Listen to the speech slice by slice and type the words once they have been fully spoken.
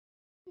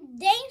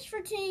Thanks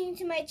for tuning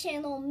into my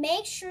channel.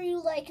 Make sure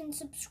you like and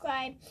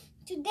subscribe.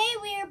 Today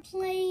we are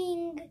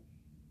playing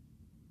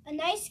a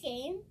nice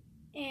game,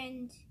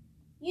 and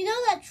you know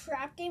that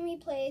trap game we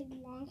played a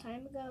long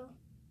time ago?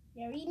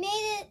 Yeah, we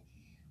made it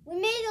a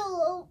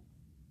little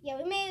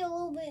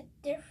bit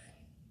different.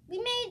 We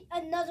made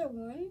another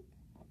one.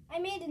 I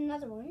made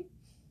another one.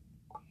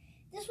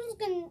 This one's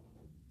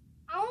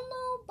I don't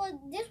know, but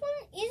this one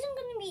isn't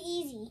gonna be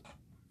easy.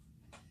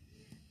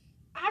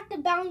 I have to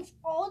bounce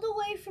all the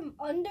way from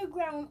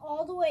underground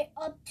all the way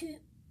up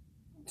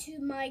to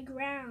my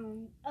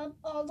ground.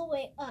 All the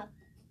way up.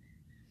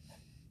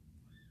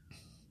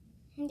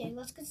 Okay,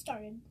 let's get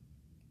started.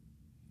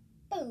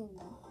 Boom.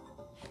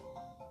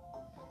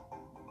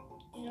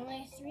 There's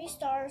only 3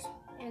 stars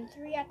and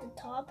 3 at the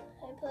top.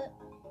 I put.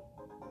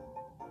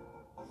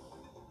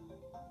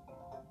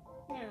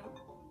 Now.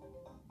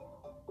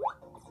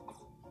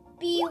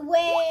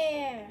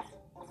 Beware.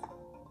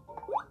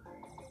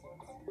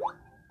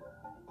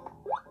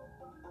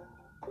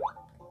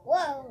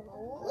 Whoa.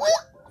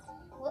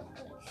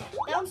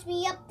 Bounce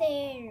me up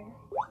there.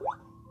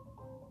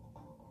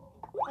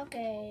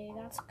 Okay,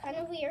 that's kind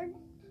of weird.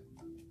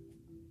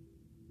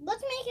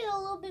 Let's make it a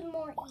little bit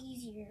more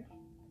easier.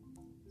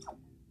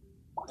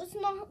 Let's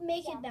not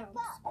make it bounce.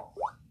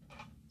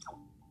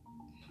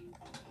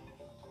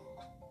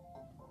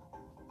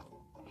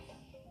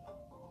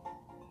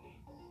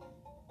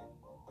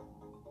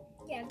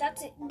 Yeah,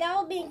 that's it.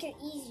 That'll make it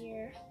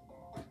easier.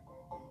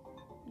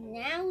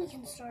 Now we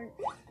can start.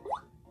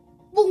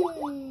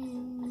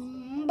 Boom,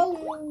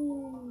 boom,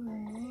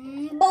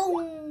 boom,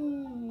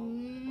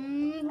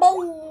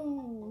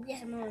 boom.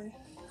 Yes, I'm on.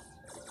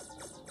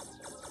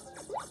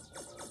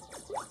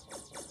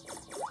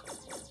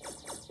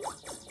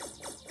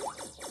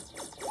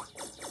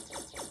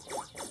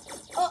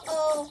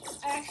 Uh-oh,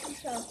 I actually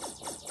fell.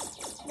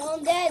 No,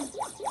 I'm dead.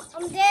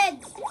 I'm dead.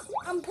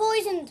 I'm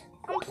poisoned.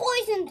 I'm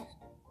poisoned.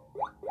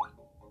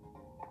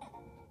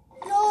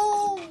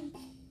 No.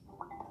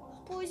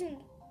 Poisoned.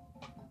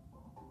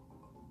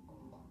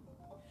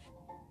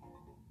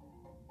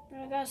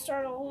 I gotta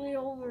start all the way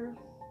over.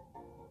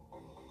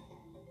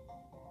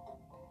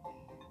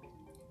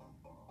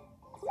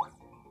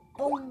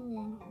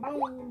 Boom,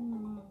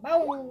 boom,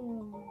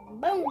 boom,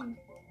 boom, boom,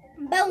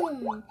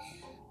 boom,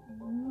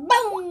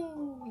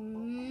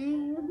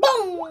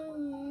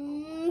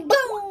 boom,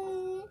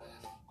 boom.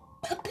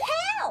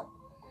 Pa-pow!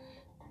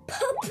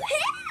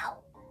 Pa-pow!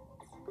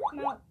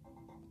 No.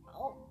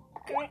 Oh,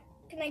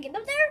 can I get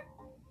up there?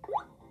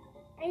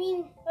 I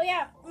mean, oh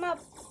yeah, I'm up.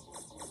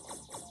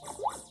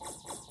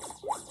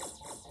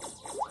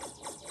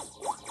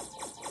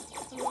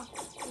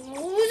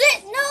 Lose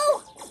it! No!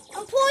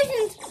 I'm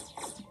poisoned!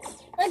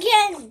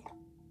 Again!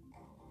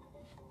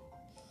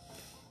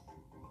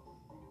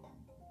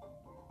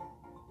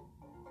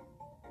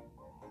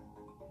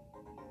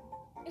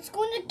 It's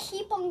going to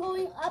keep on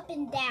going up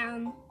and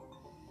down.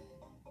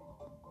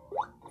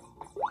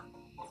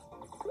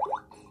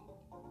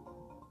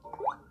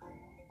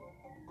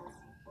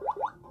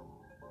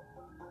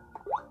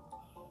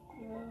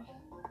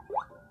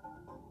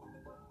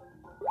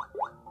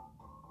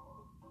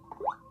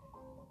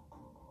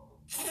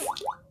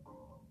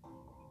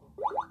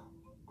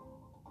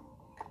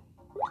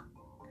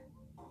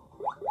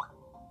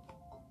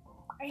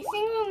 I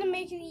think I'm going to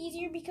make it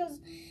easier because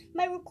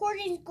my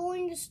recording is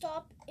going to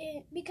stop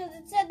it, because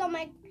it said on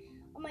my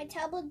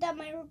tablet that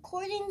my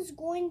recording is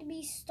going to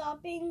be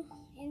stopping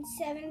in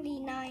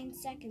 79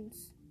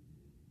 seconds.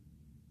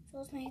 So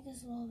let's make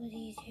this a little bit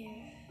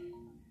easier.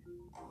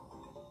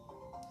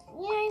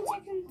 9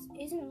 seconds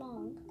isn't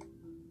long.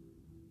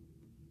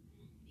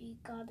 We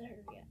gotta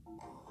hurry up.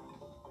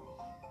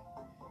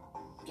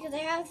 Because I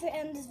have to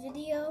end this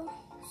video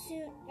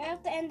soon. I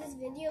have to end this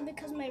video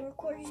because my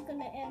recording is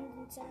gonna end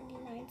in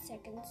 79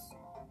 seconds.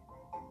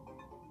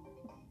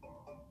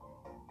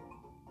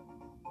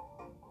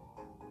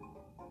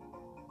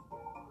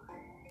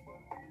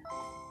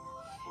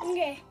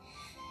 Okay.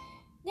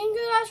 Thank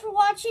you guys for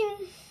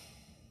watching.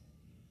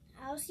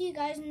 I'll see you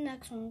guys in the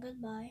next one.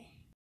 Goodbye.